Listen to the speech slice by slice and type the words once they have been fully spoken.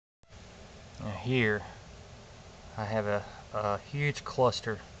Now here I have a huge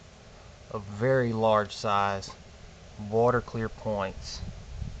cluster of very large size water clear points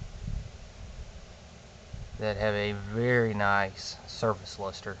that have a very nice surface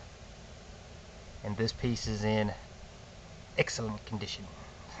luster, and this piece is in excellent condition.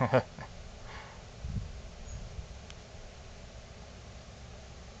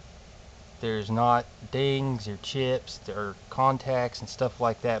 There's not dings or chips or contacts and stuff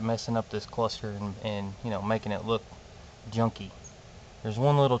like that messing up this cluster and you know, making it look junky. There's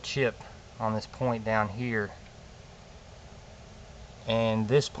one little chip on this point down here, and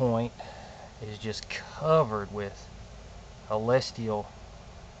this point is just covered with celestial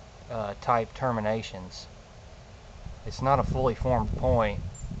type terminations. It's not a fully formed point.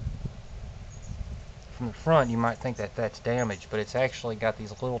 From the front you might think that that's damaged, but it's actually got these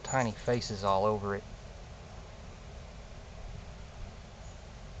little tiny faces all over it.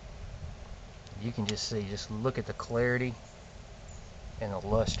 You can just see, just look at the clarity and the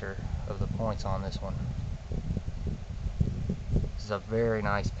luster of the points on this one. This is a very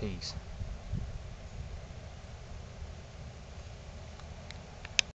nice piece.